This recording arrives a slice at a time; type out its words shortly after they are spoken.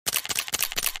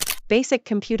Basic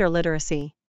computer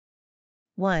literacy.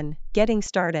 1. Getting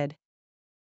started.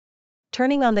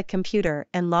 Turning on the computer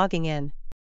and logging in.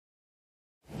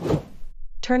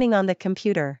 Turning on the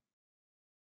computer.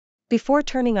 Before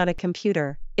turning on a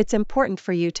computer, it's important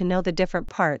for you to know the different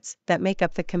parts that make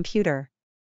up the computer.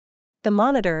 The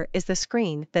monitor is the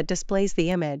screen that displays the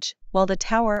image, while the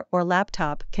tower or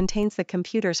laptop contains the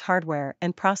computer's hardware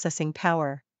and processing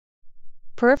power.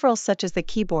 Peripherals such as the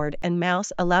keyboard and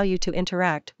mouse allow you to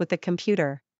interact with the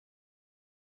computer.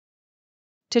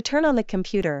 To turn on the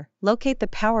computer, locate the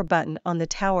power button on the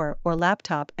tower or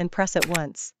laptop and press it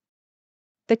once.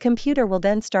 The computer will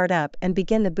then start up and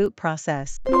begin the boot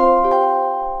process,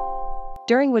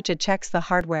 during which it checks the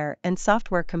hardware and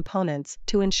software components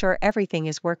to ensure everything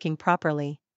is working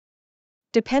properly.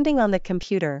 Depending on the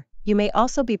computer, you may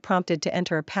also be prompted to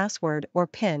enter a password or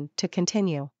PIN to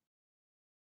continue.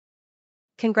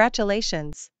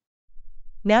 Congratulations!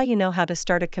 Now you know how to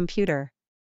start a computer.